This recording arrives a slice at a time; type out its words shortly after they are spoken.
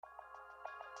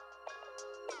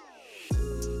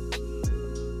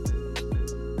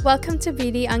Welcome to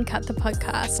Beauty Uncut, the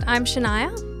podcast. I'm Shania.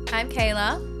 I'm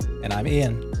Kayla. And I'm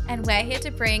Ian. And we're here to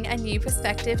bring a new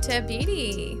perspective to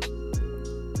beauty.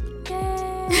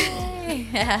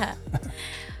 Yay!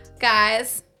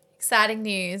 Guys, exciting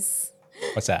news.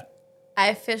 What's that? I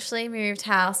officially moved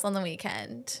house on the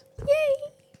weekend.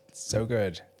 Yay! So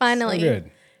good. Finally. So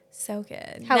good. So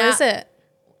good. How is it?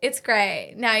 It's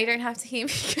great. Now you don't have to hear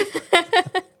me.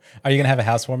 Are you going to have a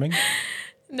housewarming?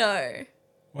 No,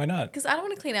 Why not? because I don't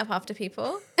want to clean up after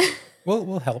people.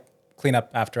 We'll help clean up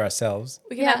after ourselves.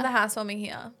 We can have the housewarming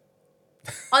here.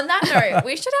 On that note,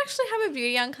 we should actually have a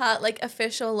Beauty Uncut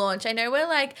official launch. I know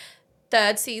we're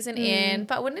third season in,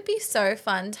 but wouldn't it be so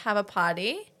fun to have a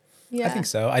party? Yeah. I think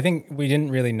so. I think we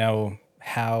didn't really know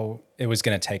how it was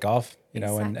going to take off, and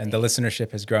the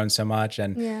listenership has grown so much.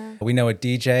 And we know a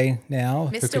DJ now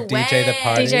who Mr. could DJ the Wang.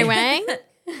 party. DJ Wang?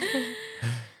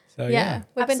 So, Yeah.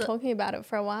 We've been Absol- talking about it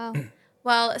for a while.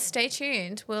 Well, stay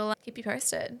tuned. We'll keep you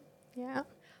posted. Yeah.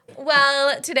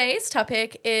 Well, today's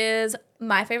topic is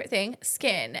my favorite thing,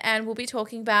 skin. And we'll be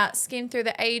talking about skin through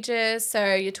the ages.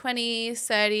 So your 20s,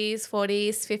 30s,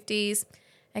 40s, 50s,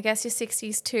 I guess your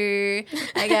 60s too,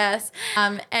 I guess.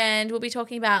 And we'll be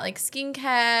talking about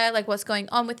skincare, what's going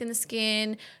on within the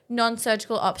skin,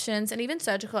 non-surgical options, and even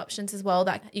surgical options as well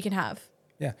that you can have.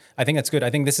 Yeah, I think that's good. I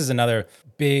think this is another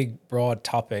big, broad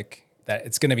topic that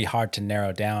it's going to be hard to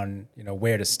narrow down,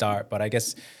 where to start. But I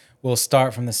guess we'll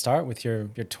start from the start with your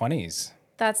 20s.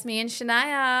 That's me and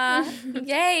Shania.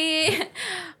 Yay.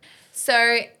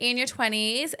 So in your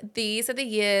 20s, these are the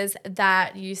years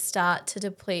that you start to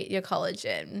deplete your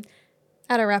collagen.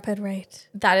 At a rapid rate.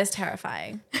 That is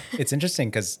terrifying. It's interesting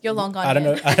because You're long gone. I don't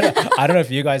Ian. know. I don't know if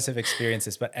you guys have experienced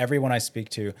this, but everyone I speak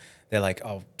to, they're like,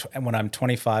 "Oh, when I'm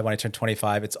 25, when I turn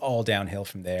 25, it's all downhill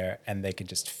from there," and they can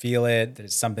just feel it.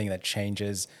 There's something that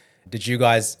changes. Did you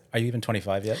guys? Are you even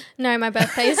 25 yet? No, my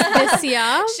birthday's this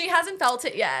year. She hasn't felt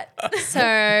it yet.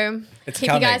 So It's keep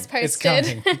coming. you guys It's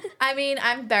posted. coming. I mean,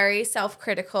 I'm very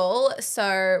self-critical,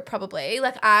 so probably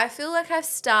I feel like I've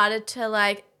started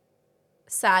to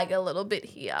sag a little bit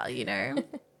here,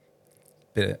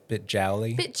 bit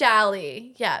jowly. bit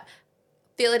jowly. Yeah.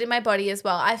 Feel it in my body as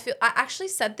well. I actually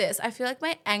said this. I feel like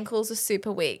my ankles are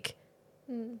super weak.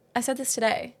 I said this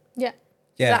today. Yeah.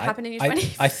 Yeah, that happen in your I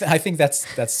 20s? I think that's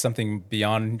something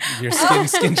beyond your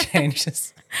skin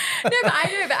changes. No, but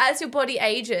I know. But as your body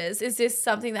ages, is this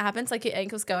something that happens? Your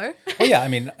ankles go? Oh yeah, I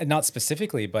mean, not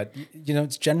specifically, but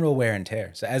it's general wear and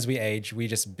tear. So as we age, we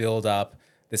just build up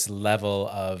this level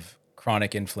of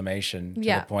chronic inflammation to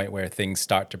the point where things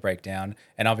start to break down.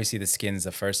 And obviously the skin's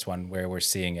the first one where we're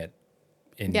seeing it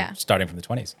starting from the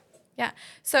 20s. Yeah.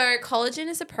 So collagen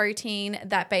is a protein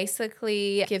that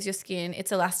basically gives your skin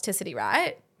its elasticity,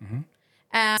 right? Mm-hmm.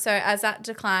 And so as that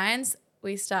declines,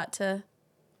 we start to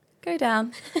go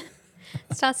down.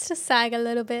 Starts to sag a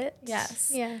little bit.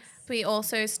 Yes. Yes. We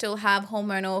also still have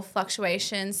hormonal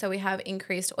fluctuations. So we have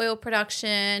increased oil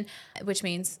production, which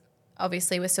means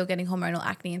obviously we're still getting hormonal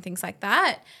acne and things like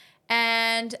that.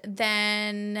 And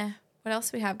then what else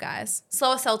do we have, guys?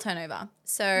 Slower cell turnover.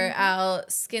 So our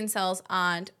skin cells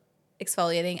aren't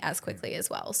exfoliating as quickly as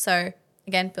well. So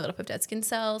again, build up of dead skin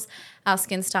cells. Our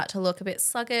skin start to look a bit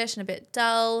sluggish and a bit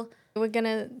dull. We're going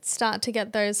to start to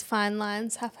get those fine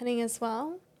lines happening as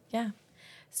well. Yeah.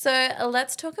 So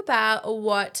let's talk about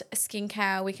what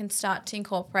skincare we can start to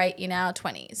incorporate in our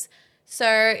 20s. So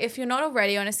if you're not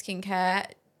already on a skincare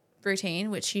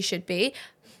routine, which you should be,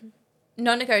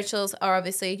 non-negotiables are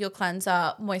obviously your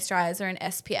cleanser, moisturizer, and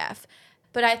SPF.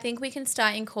 But I think we can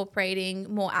start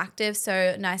incorporating more active,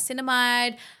 so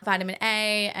niacinamide, vitamin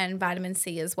A, and vitamin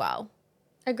C as well.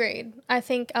 Agreed. I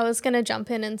think I was going to jump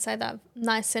in and say that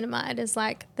niacinamide is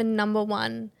the number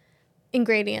one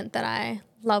ingredient that I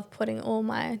love putting all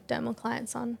my dermal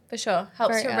clients on. For sure.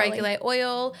 Helps Very to early. regulate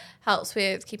oil, helps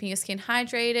with keeping your skin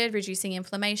hydrated, reducing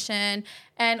inflammation,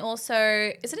 and also,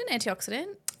 is it an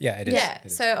antioxidant? Yeah, it is. Yeah. It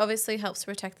is. So obviously helps to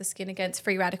protect the skin against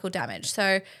free radical damage.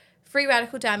 So free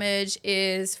radical damage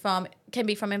can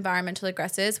be from environmental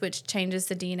aggressors, which changes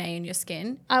the DNA in your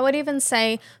skin. I would even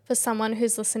say for someone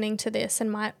who's listening to this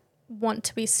and might want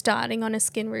to be starting on a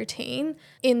skin routine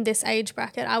in this age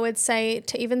bracket, I would say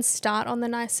to even start on the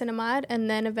niacinamide, and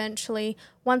then eventually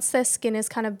once their skin is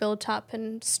kind of built up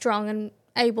and strong and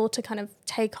able to kind of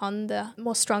take on the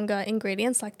more stronger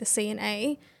ingredients like the C and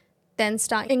A, then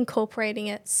start incorporating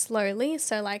it slowly.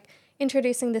 So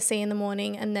introducing the C in the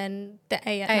morning and then the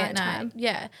A at nighttime.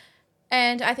 Yeah.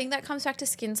 And I think that comes back to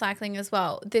skin cycling as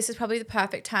well. This is probably the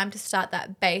perfect time to start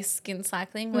that base skin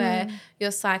cycling where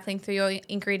you're cycling through your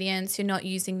ingredients, you're not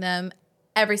using them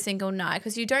every single night,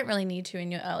 because you don't really need to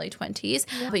in your early 20s,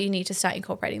 but you need to start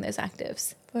incorporating those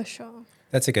actives. For sure.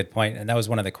 That's a good point. And that was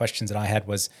one of the questions that I had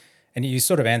was, and you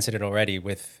sort of answered it already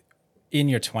with in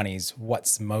your 20s,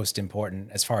 what's most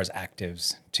important as far as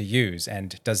actives to use?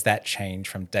 And does that change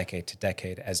from decade to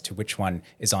decade as to which one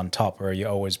is on top, or are you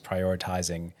always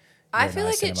prioritizing? I feel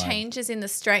like it changes in the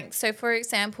strength. So, for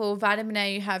example, vitamin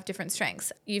A, you have different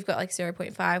strengths. You've got like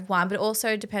 0.5, 1, but it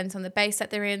also depends on the base that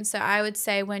they're in. So I would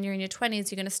say when you're in your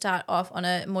 20s, you're going to start off on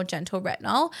a more gentle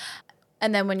retinol.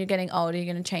 And then when you're getting older, you're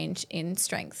going to change in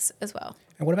strengths as well.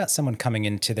 And what about someone coming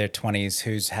into their 20s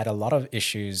who's had a lot of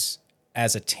issues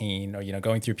as a teen or,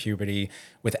 going through puberty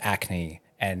with acne?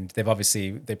 And they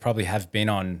probably have been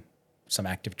on some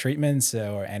active treatments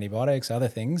or antibiotics, other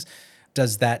things.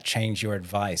 Does that change your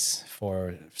advice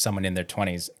for someone in their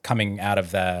 20s coming out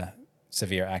of the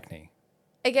severe acne?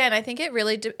 Again, I think it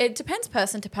really it depends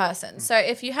person to person. So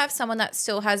if you have someone that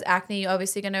still has acne, you're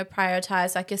obviously going to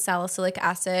prioritize like your salicylic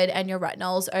acid and your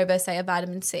retinols over, say, a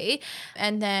vitamin C.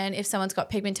 And then if someone's got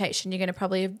pigmentation, you're going to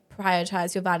probably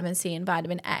prioritize your vitamin C and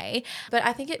vitamin A. But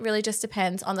I think it really just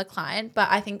depends on the client. But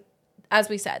I think, as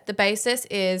we said, the basis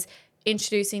is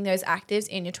introducing those actives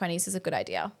in your 20s is a good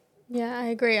idea. Yeah, I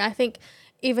agree. I think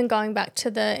even going back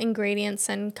to the ingredients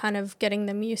and kind of getting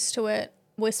them used to it,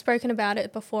 we've spoken about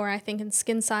it before, I think, in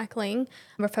skin cycling.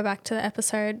 Refer back to the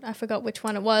episode, I forgot which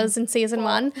one it was in season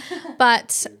 1.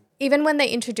 But even when they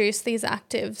introduce these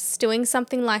actives, doing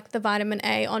something like the vitamin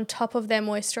A on top of their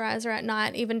moisturizer at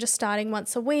night, even just starting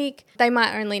once a week, they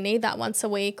might only need that once a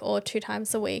week or 2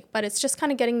 times a week. But it's just kind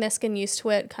of getting their skin used to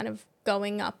it, kind of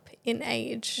going up in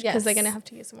age because they're going to have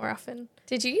to use it more often.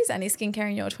 Did you use any skincare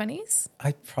in your 20s?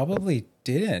 I probably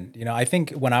didn't. I think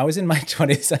when I was in my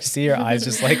 20s, I see your eyes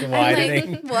just like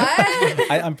widening.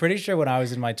 What? I'm pretty sure when I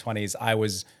was in my 20s, I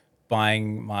was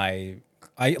buying I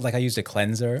used a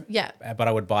cleanser. Yeah. But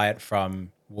I would buy it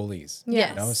from Woolies.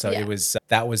 Yes. So it was,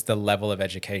 that was the level of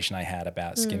education I had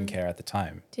about skincare at the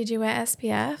time. Did you wear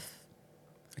SPF?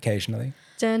 Occasionally.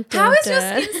 Dun, dun, How is your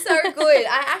dun. skin so good?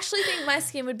 I actually think my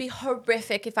skin would be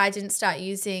horrific if I didn't start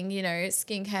using,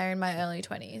 skincare in my early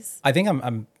 20s. I think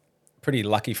I'm pretty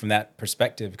lucky from that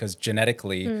perspective because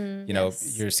genetically,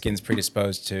 your skin's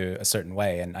predisposed to a certain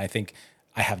way. And I think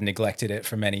I have neglected it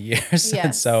for many years. Yes.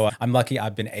 And so I'm lucky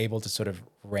I've been able to sort of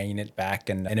rein it back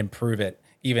and improve it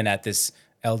even at this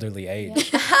elderly age.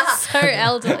 So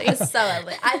elderly. So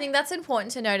elderly. I think that's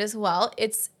important to note as well.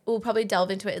 We'll probably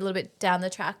delve into it a little bit down the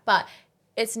track, but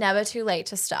it's never too late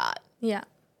to start. Yeah.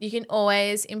 You can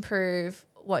always improve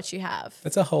what you have.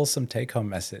 That's a wholesome take-home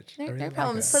message. No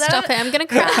problems. Stop it. I'm going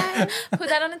to cry. Put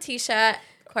that on a t-shirt.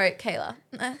 Quote Kayla.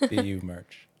 BU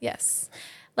merch. Yes.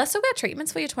 Let's talk about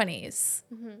treatments for your 20s.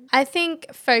 I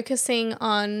think focusing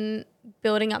on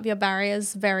building up your barriers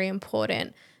is very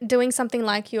important. Doing something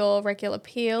like your regular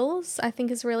peels, I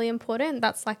think, is really important.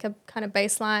 That's like a kind of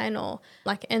baseline, or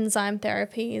like enzyme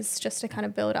therapies just to kind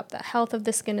of build up the health of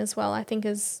the skin as well, I think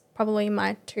is probably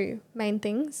my 2 main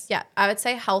things. Yeah, I would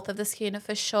say health of the skin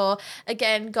for sure.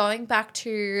 Again, going back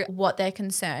to what their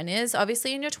concern is,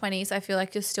 obviously in your 20s, I feel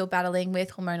like you're still battling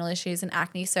with hormonal issues and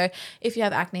acne. So if you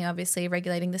have acne, obviously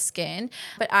regulating the skin.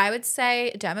 But I would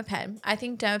say Dermapen. I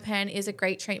think Dermapen is a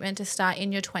great treatment to start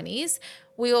in your 20s.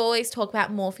 We always talk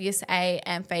about Morpheus A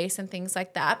and face and things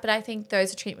like that, but I think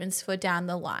those are treatments for down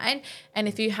the line. And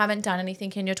if you haven't done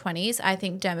anything in your 20s, I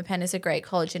think Dermapen is a great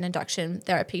collagen induction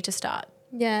therapy to start.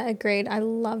 Yeah, agreed. I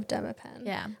love Dermapen.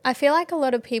 Yeah. I feel like a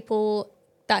lot of people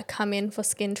that come in for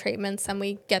skin treatments and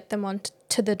we get them on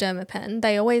to the Dermapen,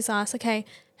 they always ask, okay,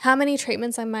 how many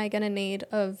treatments am I going to need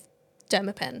of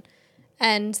Dermapen?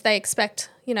 And they expect,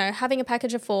 having a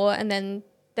package of 4 and then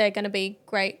they're going to be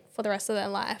great for the rest of their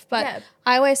life. But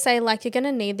I always say, you're going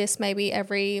to need this maybe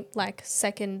every,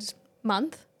 second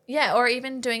month. Yeah, or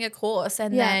even doing a course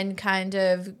and then kind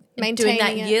of maintaining doing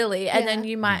that yearly. And Yeah. then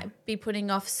you might be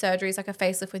putting off surgeries like a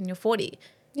facelift when you're 40.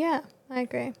 Yeah, I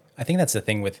agree. I think that's the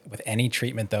thing with any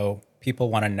treatment, though. People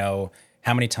want to know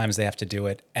how many times they have to do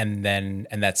it, and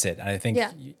that's it. And I think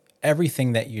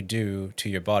everything that you do to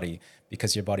your body,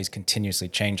 because your body's continuously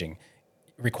changing,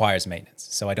 requires maintenance.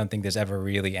 So I don't think there's ever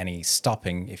really any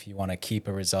stopping if you want to keep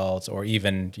a result or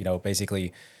even,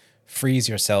 basically freeze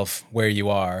yourself where you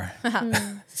are.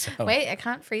 So. Wait, I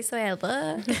can't freeze the way I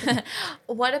look.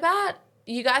 What about,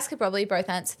 you guys could probably both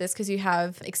answer this because you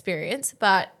have experience,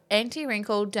 but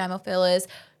anti-wrinkle dermal fillers,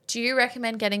 do you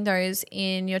recommend getting those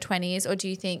in your 20s or do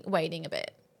you think waiting a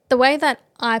bit? The way that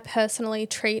I personally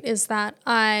treat is that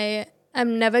I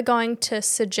am never going to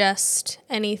suggest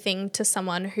anything to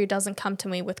someone who doesn't come to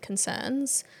me with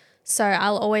concerns. So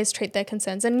I'll always treat their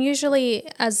concerns. And usually,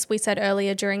 as we said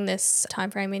earlier, during this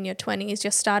time frame in your 20s,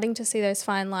 you're starting to see those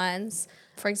fine lines,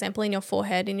 for example, in your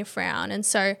forehead, in your frown. And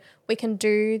so we can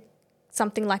do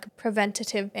something like a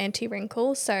preventative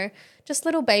anti-wrinkle. So just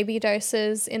little baby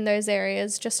doses in those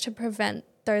areas just to prevent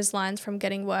those lines from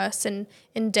getting worse and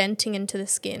indenting into the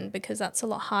skin, because that's a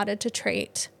lot harder to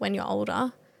treat when you're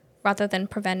older rather than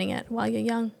preventing it while you're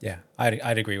young. Yeah,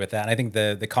 I'd agree with that. And I think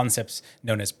the concept's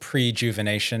known as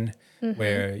prejuvenation,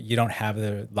 where you don't have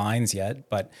the lines yet,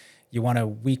 but you want to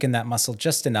weaken that muscle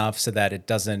just enough so that it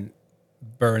doesn't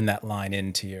burn that line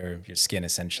into your skin,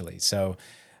 essentially. So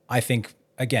I think,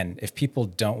 again, if people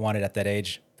don't want it at that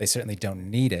age, they certainly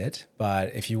don't need it.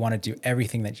 But if you want to do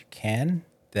everything that you can,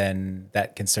 then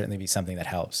that can certainly be something that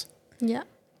helps. Yeah.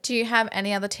 Do you have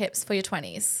any other tips for your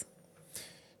 20s?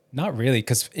 Not really,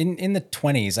 because in the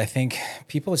 20s, I think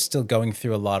people are still going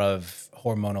through a lot of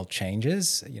hormonal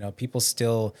changes. You know, people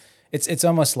still, it's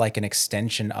almost like an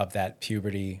extension of that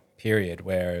puberty period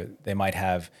where they might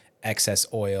have excess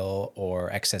oil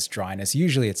or excess dryness.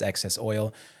 Usually it's excess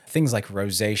oil. Things like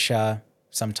rosacea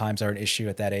sometimes are an issue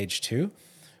at that age too.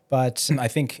 But I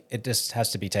think it just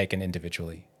has to be taken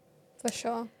individually. For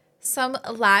sure. Some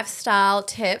lifestyle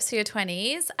tips for your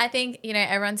 20s. I think, you know,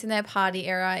 everyone's in their party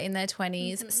era in their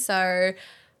 20s. So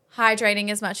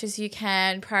hydrating as much as you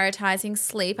can, prioritizing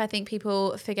sleep. I think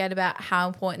people forget about how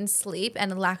important sleep and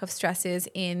the lack of stress is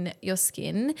in your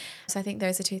skin. So I think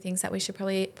those are two things that we should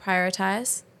probably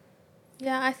prioritize.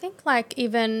 Yeah, I think like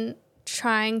even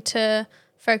trying to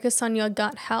focus on your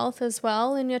gut health as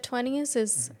well in your 20s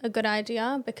is a good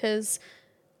idea, because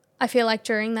I feel like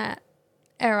during that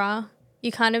era,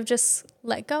 you kind of just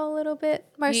let go a little bit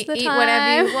most of the time. You eat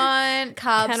whatever you want,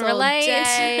 carbs Can all relate.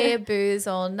 day, booze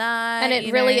all night. And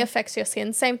it really affects your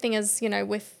skin. Same thing as, you know,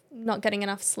 with not getting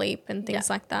enough sleep and things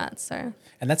like that. So,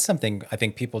 and that's something I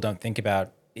think people don't think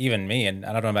about, even me, and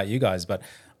I don't know about you guys, but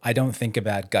I don't think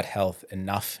about gut health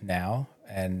enough now,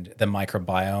 and the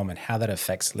microbiome and how that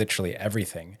affects literally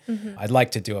everything. I'd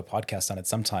like to do a podcast on it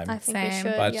sometime. I think we Same.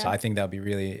 should. But yeah. I think that would be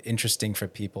really interesting for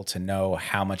people to know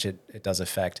how much it does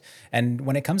affect. And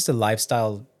when it comes to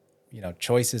lifestyle, you know,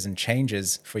 choices and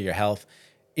changes for your health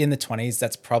in the 20s,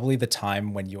 that's probably the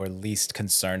time when you're least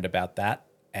concerned about that.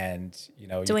 And, you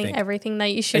know, doing you think, everything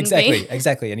that you shouldn't exactly, be.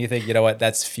 exactly. And you think, you know what,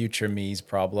 that's future me's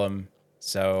problem.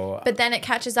 So But then it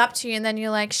catches up to you and then you're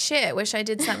like, shit, wish I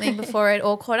did something before it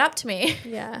all caught up to me.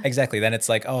 Yeah. exactly. Then it's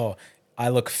like, oh, I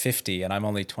look 50 and I'm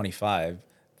only 25.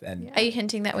 And Are you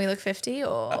hinting that we look 50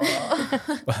 or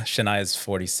well, Shania's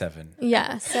 47.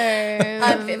 Yeah. So,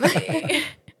 I'm 50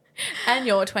 and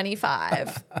you're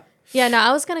 25? yeah, no,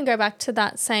 I was going to go back to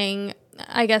that saying,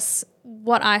 I guess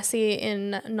what I see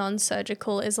in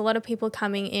non-surgical is a lot of people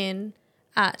coming in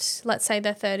at, let's say,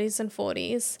 their 30s and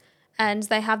 40s, and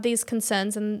they have these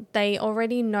concerns and they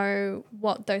already know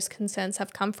what those concerns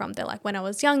have come from. They're like, when I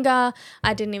was younger,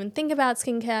 I didn't even think about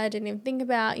skincare. I didn't even think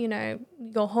about, you know,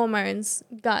 your hormones,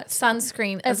 gut,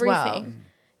 Sunscreen as everything. well.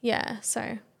 Yeah,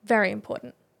 so very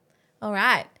important. All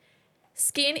right.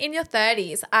 Skin in your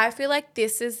 30s. I feel like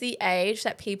this is the age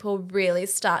that people really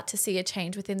start to see a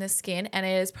change within the skin, and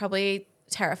it is probably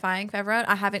terrifying for everyone.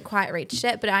 I haven't quite reached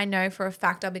it, but I know for a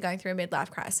fact I'll be going through a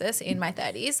midlife crisis in my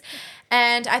 30s.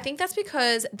 And I think that's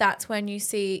because that's when you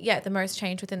see, the most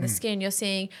change within the skin. You're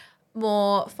seeing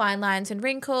more fine lines and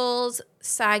wrinkles,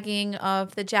 sagging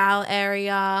of the jowl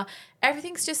area.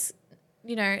 Everything's just,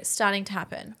 you know, starting to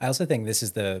happen. I also think this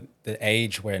is the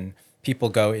age when people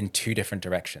go in two different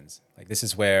directions. Like this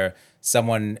is where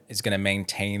someone is going to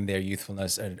maintain their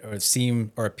youthfulness or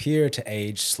seem or appear to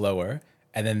age slower.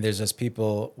 And then there's those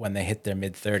people when they hit their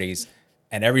mid 30s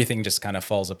and everything just kind of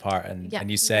falls apart. And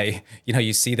you say, you know,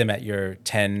 you see them at your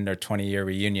 10 or 20 year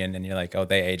reunion and you're like, oh,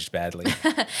 they aged badly.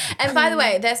 And by the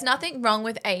way, there's nothing wrong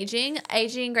with aging.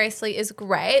 Aging gracefully is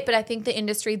great, but I think the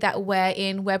industry that we're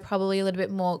in, we're probably a little bit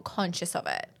more conscious of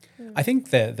it. I think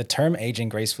the term aging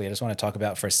gracefully, I just want to talk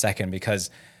about for a second because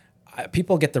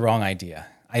people get the wrong idea.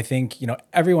 I think, you know,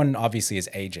 everyone obviously is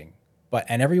aging,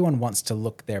 and everyone wants to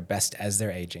look their best as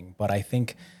they're aging. But I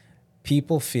think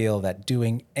people feel that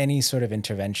doing any sort of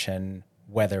intervention,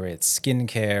 whether it's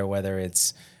skincare, whether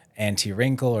it's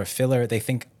anti-wrinkle or filler, they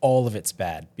think all of it's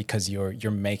bad because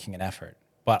you're making an effort.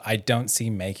 But I don't see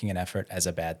making an effort as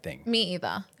a bad thing. Me either.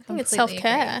 I think it's Completely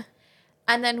self-care. agree.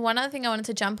 And then one other thing I wanted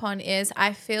to jump on is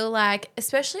I feel like,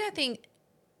 especially I think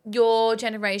your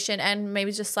generation and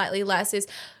maybe just slightly less, is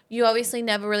you obviously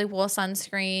never really wore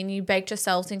sunscreen. You baked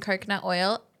yourselves in coconut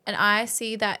oil. And I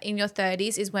see that in your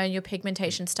 30s is when your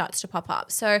pigmentation starts to pop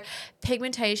up. So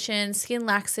pigmentation, skin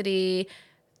laxity,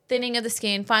 thinning of the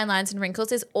skin, fine lines and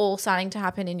wrinkles is all starting to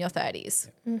happen in your 30s.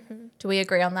 Do we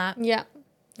agree on that? Yeah,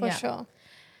 for Yeah. sure.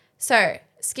 So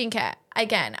skincare,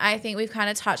 again, I think we've kind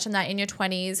of touched on that in your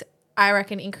 20s. I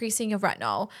reckon increasing your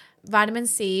retinol. Vitamin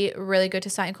C, really good to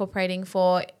start incorporating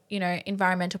for,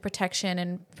 environmental protection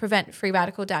and prevent free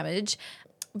radical damage.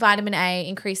 Vitamin A,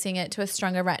 increasing it to a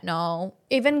stronger retinol.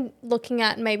 Even looking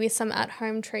at maybe some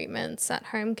at-home treatments,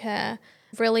 at-home care,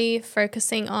 really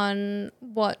focusing on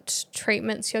what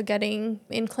treatments you're getting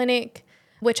in clinic,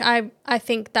 which I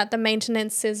think that the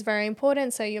maintenance is very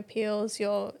important. So your peels,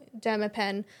 your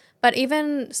Dermapen, but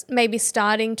even maybe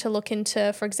starting to look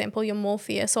into, for example, your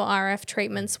Morpheus or RF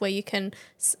treatments where you can,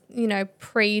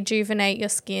 pre-rejuvenate your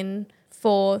skin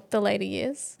for the later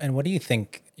years. And what do you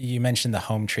think? You mentioned the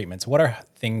home treatments. What are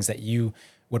things that you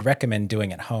would recommend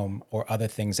doing at home or other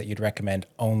things that you'd recommend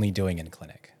only doing in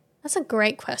clinic? That's a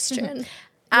great question.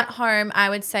 At home, I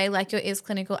would say like your Is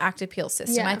Clinical Active Peel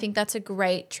System. Yeah. I think that's a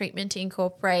great treatment to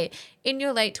incorporate in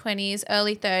your late 20s,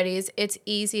 early 30s. It's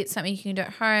easy. It's something you can do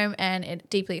at home and it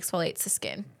deeply exfoliates the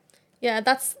skin. Yeah,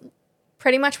 that's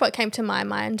pretty much what came to my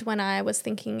mind when I was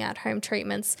thinking at home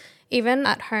treatments. Even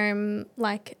at home,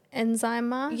 like enzyme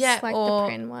masks, like the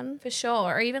Prin one. For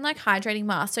sure. Or even like hydrating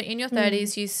masks. So in your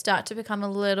 30s, you start to become a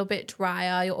little bit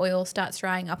drier. Your oil starts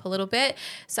drying up a little bit.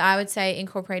 So I would say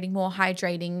incorporating more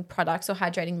hydrating products or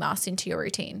hydrating masks into your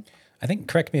routine. I think,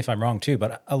 correct me if I'm wrong too,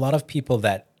 but a lot of people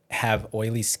that have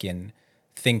oily skin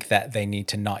think that they need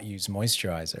to not use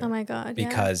moisturizer. Oh my God.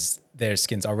 Because their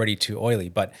skin's already too oily,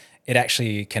 but it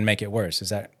actually can make it worse. Is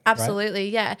that right? Absolutely,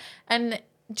 yeah. And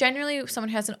generally, someone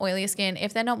who has an oilier skin,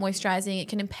 if they're not moisturizing, it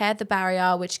can impair the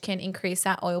barrier, which can increase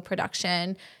that oil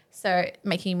production, so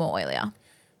making you more oilier.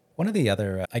 One of the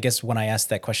other, I guess when I asked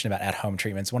that question about at-home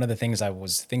treatments, one of the things I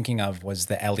was thinking of was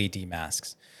the LED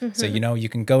masks. So, you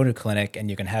can go to a clinic and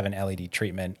you can have an LED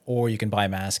treatment, or you can buy a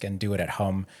mask and do it at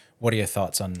home. What are your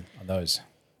thoughts on those?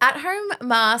 At-home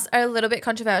masks are a little bit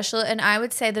controversial, and I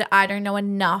would say that I don't know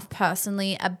enough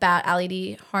personally about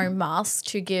LED home masks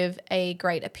to give a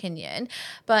great opinion.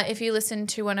 But if you listen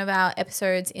to one of our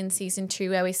episodes in season 2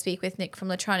 where we speak with Nick from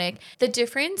Latronic, the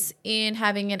difference in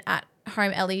having an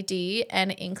at-home LED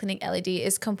and an in-clinic LED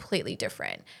is completely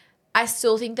different. I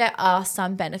still think there are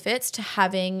some benefits to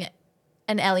having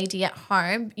an LED at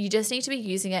home. You just need to be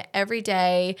using it every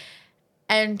day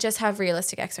and just have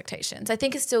realistic expectations. I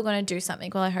think it's still going to do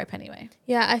something. Well, I hope anyway.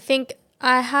 Yeah, I think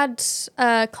I had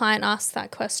a client ask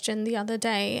that question the other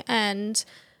day and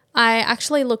I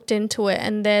actually looked into it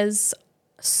and there's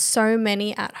so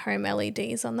many at-home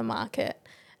LEDs on the market.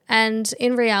 And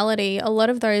in reality, a lot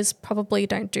of those probably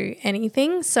don't do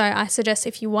anything. So I suggest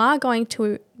if you are going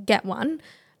to get one,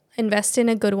 invest in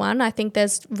a good one. I think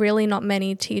there's really not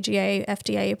many TGA,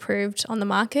 FDA approved on the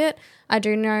market. I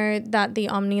do know that the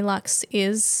Omnilux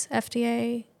is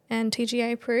FDA and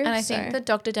TGA approved. And I think the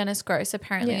Dr. Dennis Gross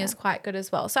apparently is quite good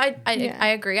as well. So I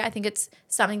agree. I think it's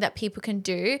something that people can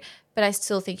do, but I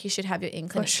still think you should have your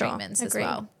in-clinic treatments as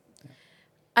well.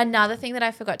 Another thing that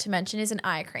I forgot to mention is an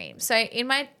eye cream. So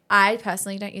I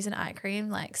personally don't use an eye cream,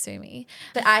 like sue me,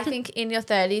 but I think in your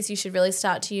 30s, you should really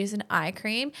start to use an eye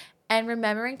cream. And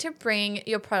remembering to bring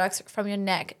your products from your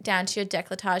neck down to your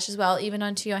décolletage as well, even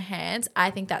onto your hands.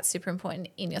 I think that's super important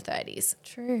in your 30s.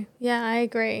 True. Yeah, I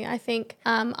agree. I think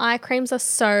eye creams are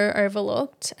so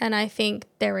overlooked and I think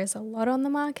there is a lot on the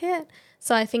market.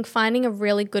 So I think finding a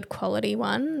really good quality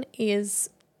one is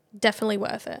definitely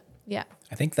worth it. Yeah.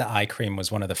 I think the eye cream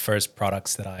was one of the first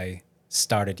products that I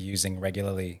started using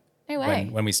regularly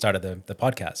when we started the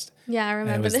podcast. Yeah, I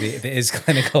remember and it was this. the Is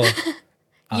Clinical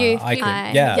eye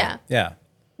cream. Yeah.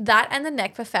 That and the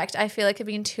Neck Perfect, I feel like have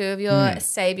been two of your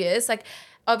saviors. Like,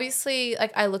 obviously,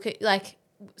 like I look at like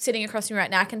sitting across from you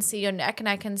right now, I can see your neck and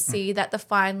I can see that the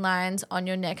fine lines on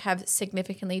your neck have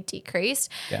significantly decreased.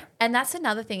 Yeah. And that's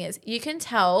another thing is you can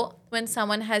tell when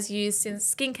someone has used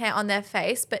skincare on their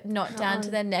face, but not down to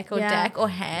their neck or neck or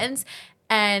hands.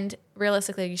 And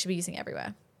realistically, you should be using it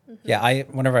everywhere. Yeah.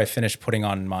 Whenever I finish putting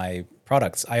on my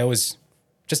products, I always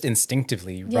just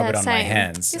instinctively rub it on my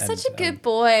hands. You're such a good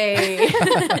boy.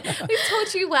 We've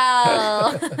taught you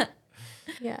well.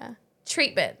 Yeah.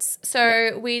 Treatments.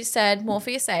 So we said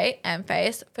Morpheus 8 and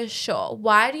face for sure.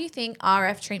 Why do you think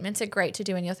RF treatments are great to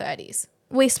do in your 30s?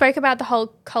 We spoke about the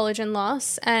whole collagen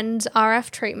loss and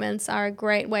RF treatments are a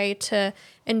great way to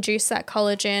induce that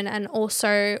collagen and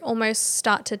also almost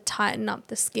start to tighten up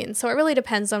the skin. So it really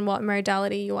depends on what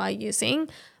modality you are using.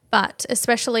 But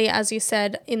especially, as you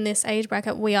said, in this age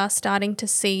bracket, we are starting to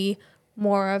see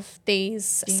more of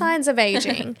these signs of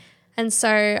aging. And so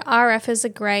RF is a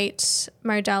great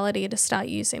modality to start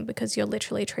using because you're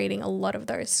literally treating a lot of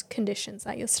those conditions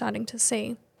that you're starting to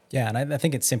see. Yeah, and I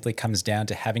think it simply comes down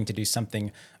to having to do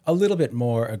something a little bit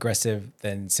more aggressive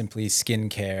than simply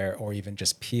skincare or even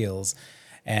just peels.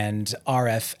 And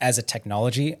RF as a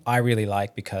technology, I really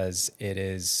like because it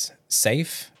is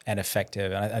safe and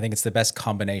effective. And I think it's the best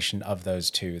combination of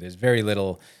those two. There's very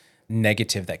little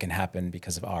negative that can happen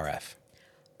because of RF.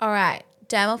 All right.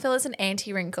 Dermal fillers and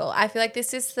anti-wrinkle. I feel like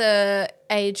this is the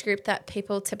age group that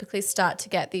people typically start to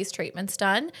get these treatments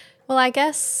done. Well, I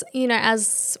guess,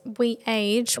 as we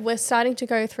age, we're starting to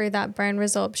go through that bone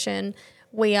resorption.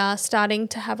 We are starting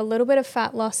to have a little bit of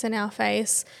fat loss in our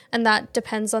face, and that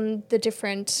depends on the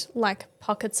different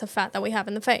pockets of fat that we have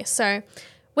in the face. So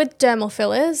with dermal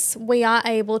fillers, we are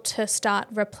able to start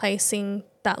replacing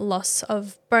that loss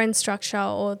of bone structure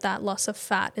or that loss of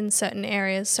fat in certain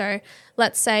areas. So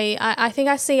let's say, I think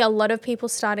I see a lot of people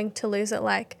starting to lose it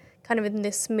kind of in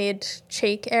this mid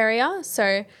cheek area.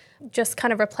 So just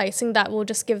kind of replacing that will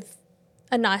just give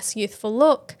a nice youthful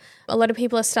look. A lot of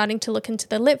people are starting to look into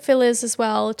the lip fillers as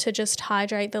well to just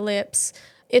hydrate the lips.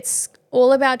 It's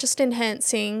all about just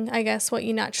enhancing, I guess, what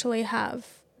you naturally have.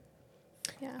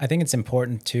 Yeah. I think it's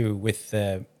important too with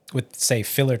say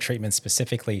filler treatment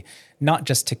specifically, not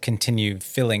just to continue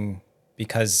filling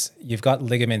because you've got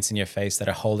ligaments in your face that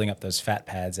are holding up those fat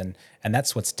pads and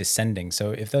that's what's descending.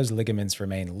 So if those ligaments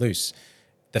remain loose,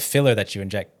 the filler that you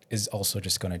inject is also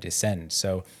just going to descend.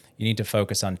 So you need to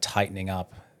focus on tightening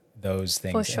up those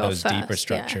things, and those deeper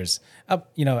structures up,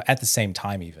 at the same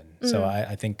time even. So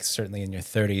I think certainly in your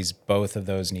 30s, both of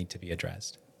those need to be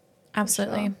addressed.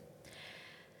 Absolutely. Sure.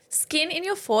 Skin in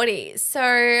your 40s.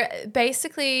 So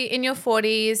basically in your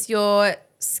 40s, your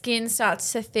skin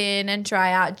starts to thin and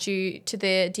dry out due to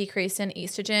the decrease in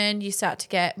estrogen. You start to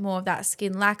get more of that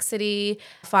skin laxity,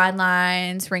 fine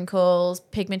lines, wrinkles,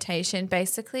 pigmentation,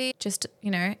 basically just,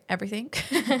 everything.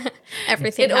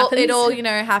 Everything happens. It all,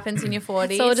 happens in your 40s.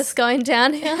 It's all just going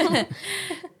downhill.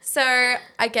 So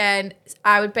again,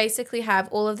 I would basically have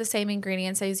all of the same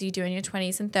ingredients as you do in your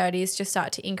 20s and 30s, just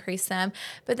start to increase them,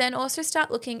 but then also start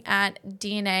looking at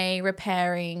DNA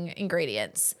repairing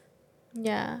ingredients.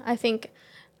 Yeah, I think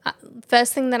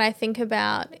first thing that I think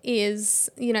about is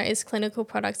clinical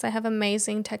products. I have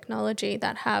amazing technology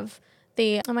that have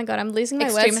oh my God, I'm losing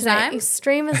my words today.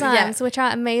 Extreme enzymes, which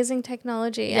are amazing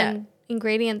technology and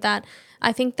ingredient that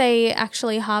I think they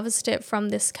actually harvest it from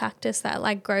this cactus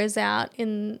that grows out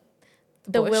in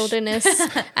the wilderness.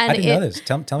 And I didn't know this.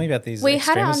 Tell me about these. We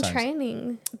had it on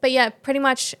training, but yeah, pretty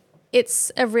much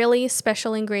it's a really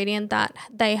special ingredient that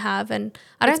they have, and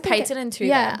I don't think patented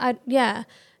too.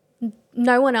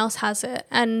 No one else has it,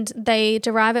 and they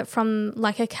derive it from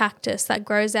a cactus that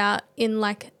grows out in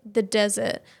the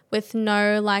desert with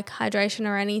no hydration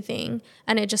or anything,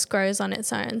 and it just grows on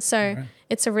its own. So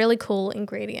it's a really cool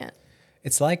ingredient.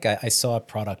 It's I saw a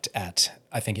product at,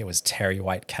 I think it was Terry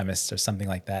White Chemists or something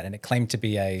like that, and it claimed to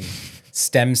be a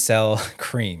stem cell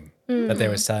cream that they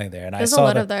were selling there. And There's a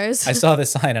lot of those. I saw the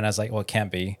sign and I was like, well, it can't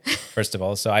be, first of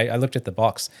all. So I looked at the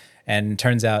box and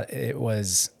turns out it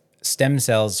was stem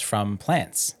cells from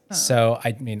plants. Oh. So,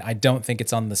 I don't think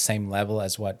it's on the same level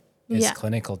as what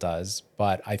Clinical does,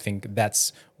 but I think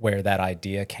that's where that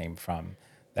idea came from.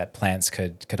 That plants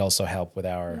could also help with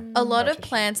our... A lot of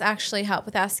plants actually help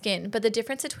with our skin, but the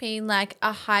difference between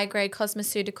a high-grade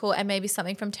cosmeceutical and maybe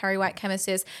something from Terry White Chemist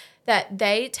is that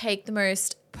they take the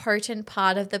most potent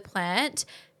part of the plant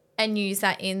and use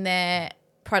that in their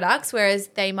products, whereas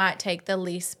they might take the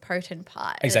least potent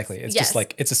part. Exactly. It's just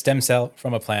it's a stem cell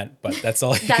from a plant, but that's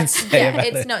all you can say about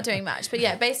it. It's not doing much. But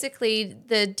yeah, basically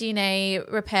the DNA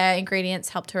repair ingredients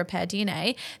help to repair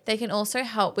DNA. They can also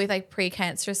help with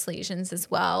precancerous lesions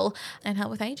as well and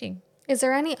help with aging. Is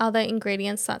there any other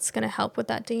ingredients that's going to help with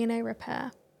that DNA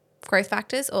repair? Growth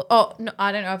factors no,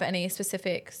 I don't know of any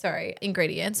specific,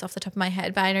 ingredients off the top of my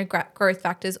head, but I know growth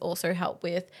factors also help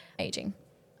with aging.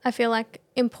 I feel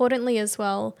importantly as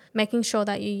well, making sure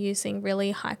that you're using really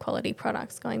high quality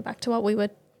products. Going back to what we were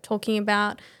talking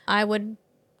about, I would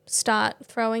start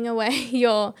throwing away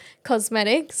your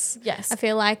cosmetics. Yes. I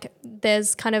feel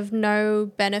there's kind of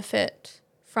no benefit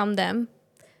from them.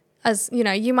 As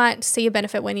you might see a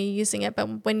benefit when you're using it,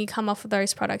 but when you come off of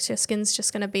those products, your skin's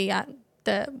just going to be at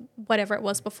the whatever it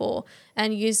was before.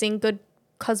 And using good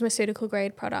cosmeceutical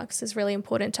grade products is really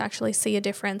important to actually see a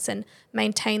difference and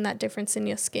maintain that difference in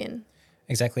your skin.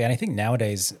 Exactly. And I think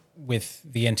nowadays with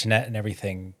the internet and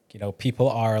everything, people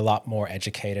are a lot more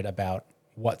educated about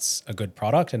what's a good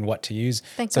product and what to use.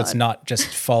 Thank God. It's not just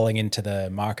falling into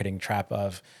the marketing trap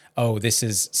of, oh, this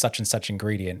is such and such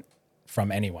ingredient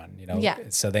from anyone, Yeah.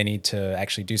 So they need to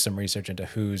actually do some research into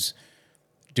who's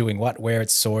doing what, where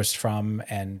it's sourced from,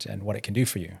 and what it can do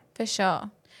for you. For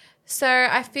sure. So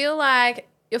I feel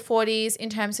your 40s in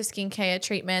terms of skincare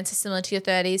treatments are similar to your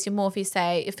 30s, your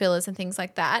Morphe, your fillers and things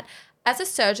like that. As a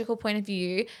surgical point of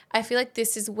view, I feel like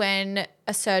this is when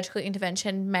a surgical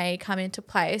intervention may come into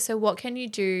play. So what can you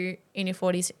do in your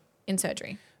 40s in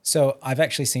surgery? So I've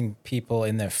actually seen people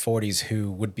in their 40s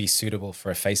who would be suitable for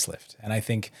a facelift. And I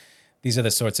think these are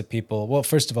the sorts of people, well,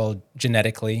 first of all,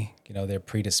 genetically, they're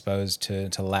predisposed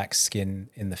to lack skin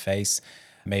in the face,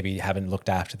 maybe haven't looked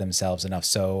after themselves enough.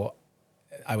 So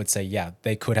I would say, yeah,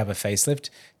 they could have a facelift.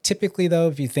 Typically, though,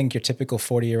 if you think your typical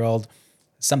 40-year-old,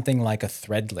 something like a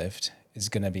thread lift is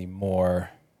going to be more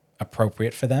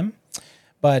appropriate for them.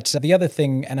 But the other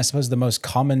thing, and I suppose the most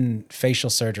common facial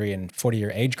surgery in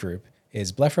 40-year age group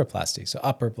is blepharoplasty. So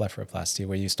upper blepharoplasty,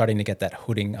 where you're starting to get that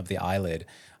hooding of the eyelid.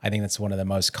 I think that's one of the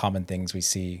most common things we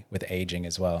see with aging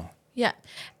as well. Yeah.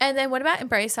 And then what about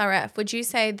Embrace RF? Would you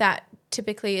say that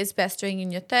typically is best doing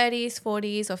in your 30s,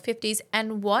 40s, or 50s?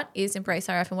 And what is Embrace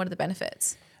RF and what are the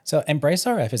benefits? So Embrace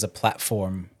RF is a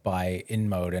platform by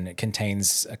InMode, and it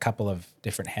contains a couple of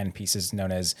different handpieces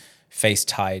known as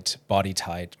FaceTite,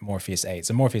 BodyTite, Morpheus 8.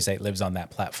 So Morpheus 8 lives on that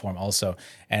platform also,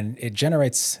 and it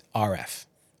generates RF.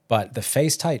 But the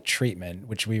FaceTite treatment,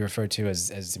 which we refer to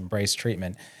as Embrace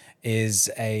treatment, is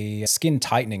a skin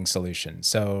tightening solution.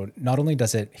 So not only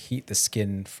does it heat the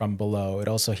skin from below, it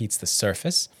also heats the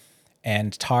surface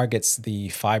and targets the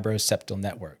fibroseptal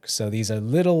network. So these are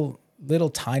little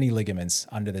tiny ligaments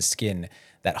under the skin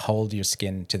that hold your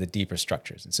skin to the deeper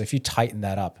structures. And so if you tighten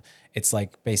that up, it's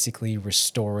like basically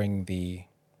restoring the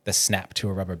snap to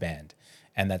a rubber band.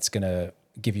 And that's going to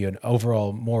give you an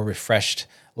overall more refreshed,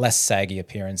 less saggy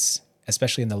appearance,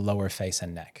 especially in the lower face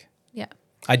and neck. Yeah.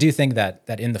 I do think that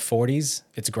in the 40s,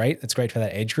 it's great. It's great for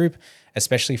that age group,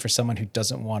 especially for someone who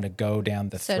doesn't want to go down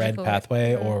the Surgical. thread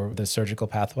pathway or the surgical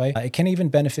pathway. It can even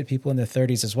benefit people in their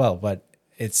 30s as well, but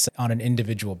it's on an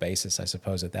individual basis, I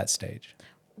suppose, at that stage.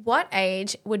 What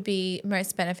age would be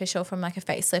most beneficial from like a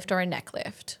facelift or a neck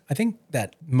lift? I think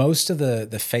that most of the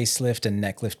facelift and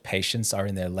neck lift patients are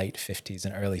in their late 50s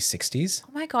and early 60s.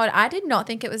 Oh my God, I did not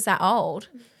think it was that old.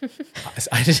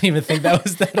 I didn't even think that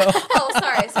was that old. Oh,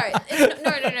 sorry.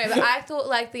 No. But I thought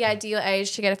like the ideal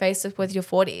age to get a facelift was your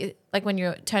 40, like when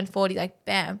you turn 40, like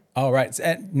bam. Oh, right.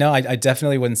 No, I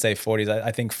definitely wouldn't say 40s.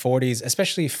 I think 40s,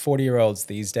 especially 40-year-olds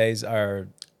these days are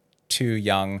too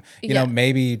young. You know,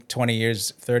 maybe 20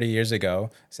 years, 30 years ago,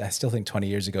 I still think 20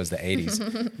 years ago is the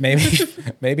 80s.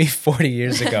 maybe 40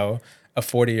 years ago, a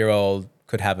 40-year-old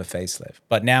could have a facelift.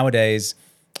 But nowadays,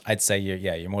 I'd say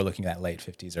you're more looking at late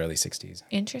 50s, early 60s.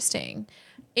 Interesting.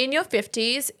 In your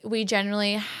 50s, we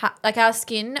generally like our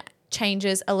skin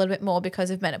changes a little bit more because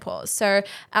of menopause. So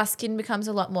our skin becomes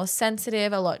a lot more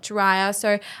sensitive, a lot drier.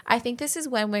 So I think this is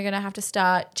when we're going to have to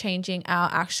start changing our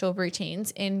actual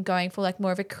routines in going for like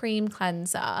more of a cream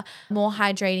cleanser, more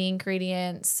hydrating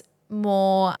ingredients,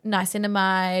 more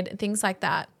niacinamide, things like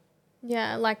that.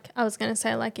 Yeah, like I was going to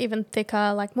say, like even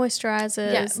thicker, like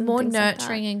moisturizers. Yeah, and more things like that.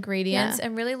 nurturing ingredients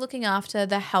and really looking after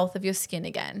the health of your skin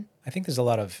again. I think there's a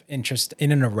lot of interest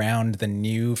in and around the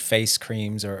new face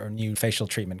creams or new facial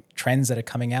treatment trends that are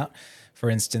coming out.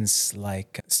 For instance,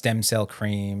 like stem cell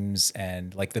creams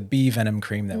and like the bee venom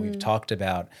cream that we've talked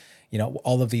about,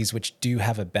 all of these which do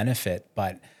have a benefit,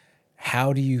 but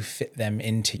how do you fit them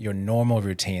into your normal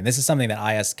routine? This is something that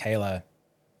I asked Kayla,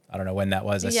 I don't know when that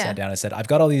was. I sat down and said, I've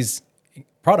got all these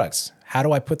products. How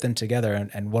do I put them together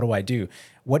and what do I do?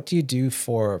 What do you do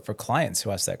for clients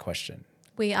who ask that question?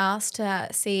 We asked to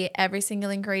see every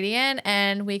single ingredient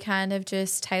and we kind of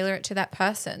just tailor it to that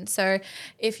person. So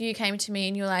if you came to me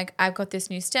and you're like, I've got this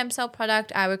new stem cell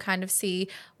product, I would kind of see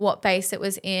what base it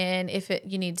was in, if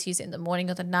you need to use it in the morning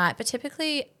or the night. But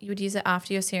typically you would use it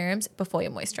after your serums, before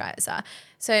your moisturizer.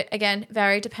 So again,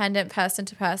 very dependent person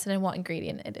to person and what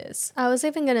ingredient it is. I was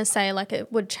even going to say like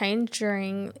it would change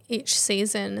during each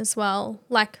season as well,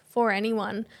 like for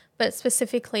anyone, but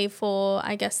specifically for,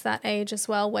 I guess, that age as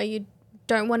well, where you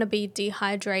don't want to be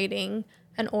dehydrating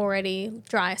an already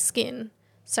dry skin.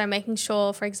 So making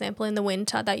sure, for example, in the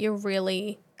winter that you're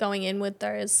really going in with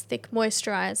those thick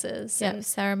moisturizers. Yeah,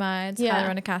 ceramides,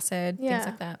 hyaluronic acid, things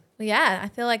like that. Yeah, I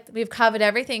feel like we've covered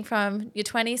everything from your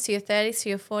 20s to your 30s to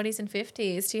your 40s and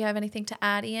 50s. Do you have anything to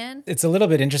add, Ian? It's a little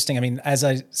bit interesting. I mean, as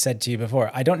I said to you before,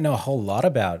 I don't know a whole lot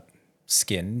about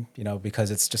skin,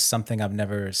 because it's just something I've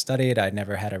never studied. I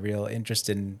never had a real interest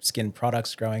in skin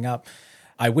products growing up.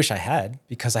 I wish I had,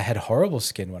 because I had horrible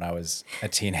skin when I was a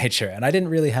teenager and I didn't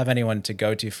really have anyone to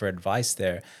go to for advice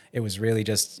there. It was really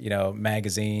just,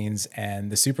 magazines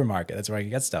and the supermarket. That's where I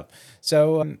could get stuff.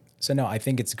 So no, I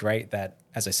think it's great that,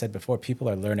 as I said before, people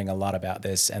are learning a lot about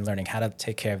this and learning how to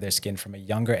take care of their skin from a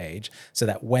younger age so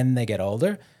that when they get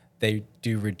older, they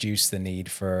do reduce the need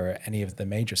for any of the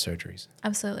major surgeries.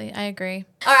 Absolutely. I agree.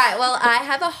 All right. Well, I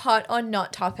have a hot or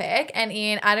not topic. And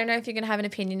Ian, I don't know if you're going to have an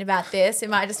opinion about this. It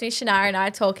might just be Shania and I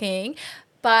talking,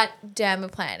 but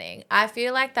dermaplaning. I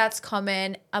feel like that's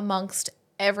common amongst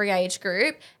every age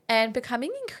group and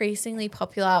becoming increasingly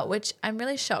popular, which I'm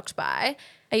really shocked by.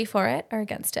 Are you for it or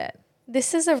against it?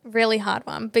 This is a really hard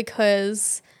one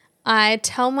because I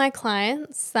tell my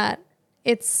clients that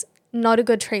it's not a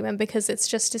good treatment because it's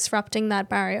just disrupting that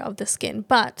barrier of the skin.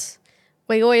 But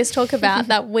we always talk about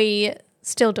that we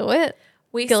still do it.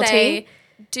 We Guilty. say,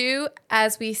 do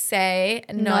as we say,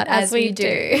 not as we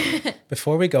do.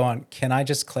 Before we go on, can I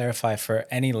just clarify for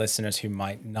any listeners who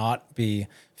might not be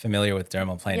familiar with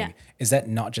dermaplaning, Yeah. is that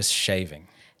not just shaving?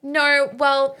 No,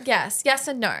 well, yes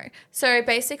and no. So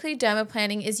basically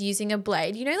dermaplaning is using a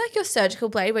blade. You know, like your surgical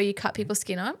blade where you cut people's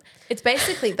skin on? It's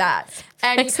basically that.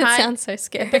 And Makes you it kind sound so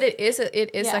scary. But it is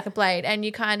Yeah. like a blade, and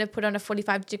you kind of put on a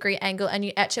 45-degree angle and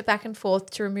you etch it back and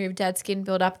forth to remove dead skin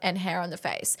buildup and hair on the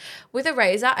face. With a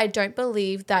razor, I don't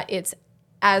believe that it's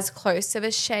as close of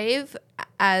a shave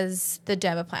as the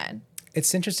dermaplan.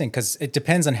 It's interesting because it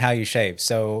depends on how you shave.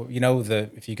 So,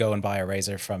 if you go and buy a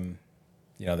razor from,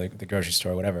 the grocery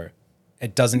store or whatever,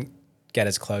 it doesn't get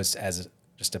as close as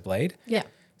just a blade. Yeah.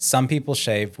 Some people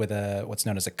shave with what's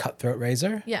known as a cutthroat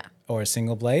razor, Yeah. or a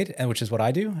single blade, and which is what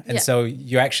I do. And Yeah. so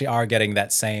you actually are getting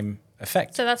that same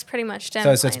effect. So that's pretty much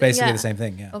dermaplaning. So it's basically Yeah. the same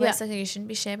thing. Yeah. Well, basically you shouldn't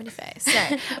be shaving your face.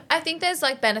 So I think there's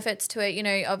like benefits to it. You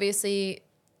know, obviously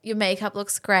your makeup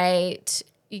looks great.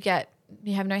 You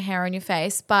have no hair on your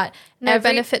face, but No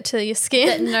benefit to your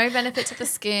skin. no benefit to the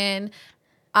skin.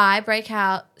 I break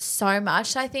out so much.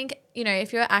 So I think,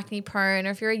 if you're acne prone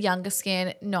or if you're a younger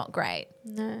skin, not great.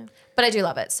 No. But I do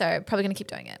love it. So probably going to keep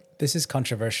doing it. This is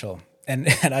controversial. And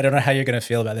I don't know how you're going to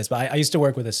feel about this, but I used to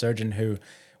work with a surgeon who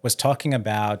was talking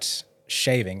about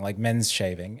shaving, like men's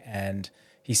shaving. And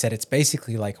he said it's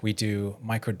basically like we do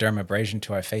microdermabrasion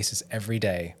to our faces every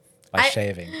day by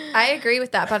shaving. I agree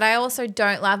with that, but I also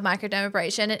don't love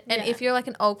microdermabrasion. And Yeah. if you're like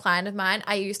an old client of mine,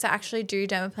 I used to actually do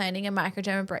dermaplaning and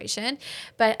microdermabrasion.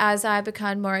 But as I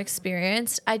become more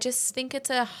experienced, I just think it's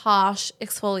a harsh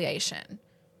exfoliation.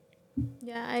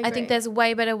 Yeah, I agree. I think there's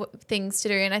way better things to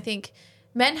do. And I think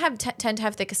men tend to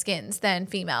have thicker skins than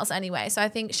females anyway. So I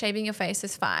think shaving your face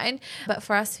is fine. But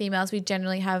for us females, we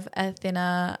generally have a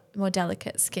thinner, more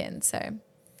delicate skin.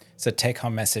 So take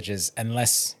home message is,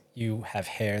 unless you have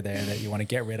hair there that you want to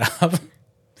get rid of.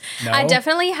 No. I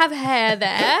definitely have hair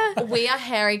there. We are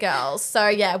hairy girls. So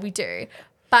yeah, we do.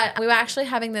 But we were actually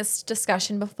having this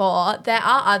discussion before. There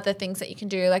are other things that you can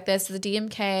do. Like there's the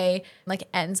DMK like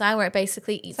enzyme where it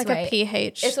basically eats It's like away. a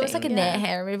pH. It's almost like a thing, Nair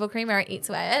hair removal cream where it eats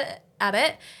away at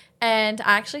it. And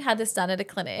I actually had this done at a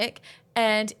clinic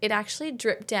and it actually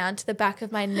dripped down to the back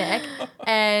of my neck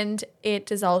and it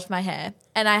dissolved my hair.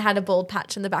 And I had a bald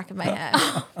patch in the back of my hair.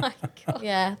 Oh my God.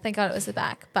 Yeah, thank God it was the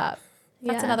back. But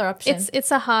that's Yeah. another option.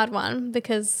 It's a hard one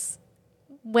because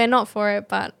we're not for it,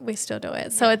 but we still do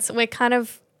it. So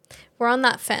we're on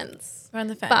that fence. We're on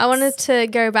the fence. But I wanted to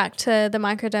go back to the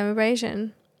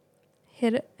microdermabrasion.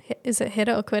 Is it hit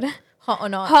it or quit it? Hot or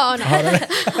not? Hot or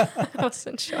not? I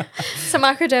wasn't sure. So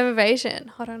microdermabrasion,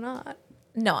 hot or not?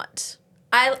 Not.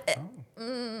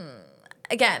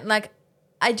 Again, like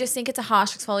I just think it's a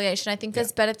harsh exfoliation. I think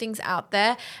there's better things out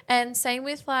there. And same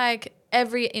with like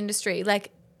every industry,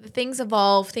 like things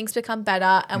evolve, things become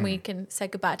better and we can say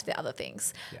goodbye to the other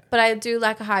things. Yeah. But I do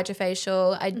like a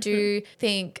hydrofacial. I do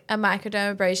think a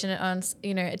microdermabrasion on,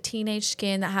 a teenage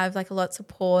skin that have like lots of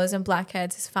pores and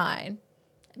blackheads is fine.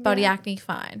 Body acne,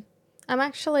 fine. I'm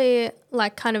actually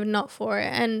like kind of not for it.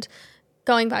 And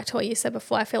going back to what you said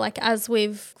before, I feel like as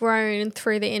we've grown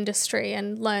through the industry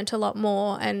and learnt a lot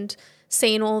more and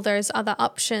seen all those other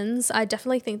options, I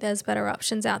definitely think there's better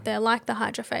options out there like the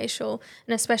hydrofacial.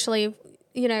 And especially,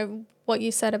 what you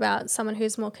said about someone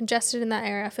who's more congested in that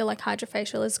area, I feel like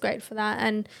hydrofacial is great for that.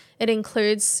 And it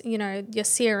includes, your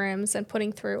serums and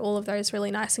putting through all of those really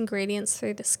nice ingredients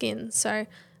through the skin. So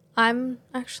I'm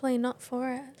actually not for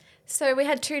it. So we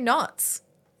had 2 knots.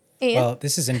 Ian? Well,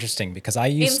 this is interesting because I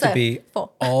used to be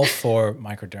all for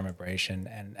microdermabrasion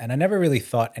and I never really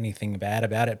thought anything bad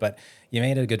about it. But you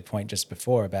made a good point just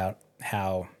before about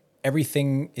how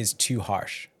everything is too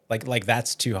harsh. Like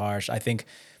that's too harsh. I think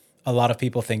a lot of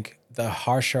people think the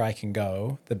harsher I can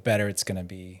go, the better it's going to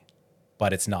be.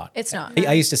 But it's not. It's not.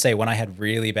 I used to say when I had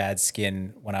really bad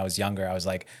skin when I was younger, I was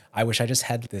like, I wish I just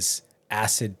had this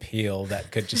acid peel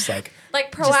that could just like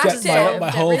proactive. get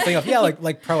my whole thing off. Yeah,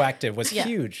 like proactive was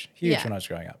huge Yeah. when I was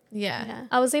growing up. Yeah. Yeah.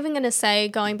 I was even going to say,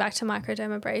 going back to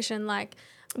microdermabrasion, like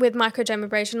with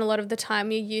microdermabrasion, a lot of the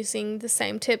time you're using the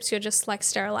same tips. You're just like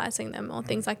sterilizing them or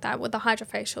things like that. With the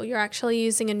hydrofacial, you're actually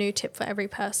using a new tip for every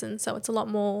person. So it's a lot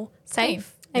more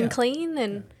safe and clean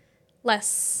and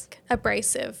less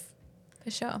abrasive.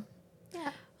 For sure.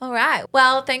 Yeah. All right.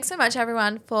 Well, thanks so much,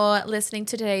 everyone, for listening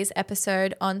to today's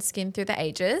episode on Skin Through the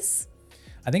Ages.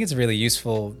 I think it's really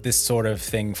useful, this sort of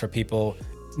thing, for people,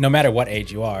 no matter what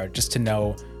age you are, just to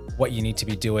know what you need to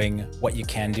be doing, what you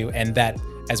can do, and that,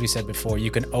 as we said before, you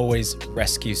can always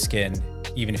rescue skin,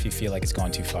 even if you feel like it's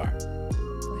gone too far.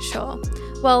 For sure.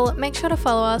 Well, make sure to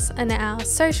follow us on our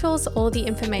socials. All the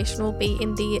information will be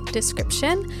in the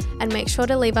description. And make sure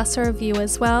to leave us a review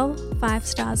as well, 5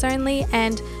 stars only.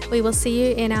 And we will see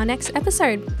you in our next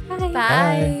episode. Bye.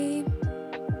 Bye.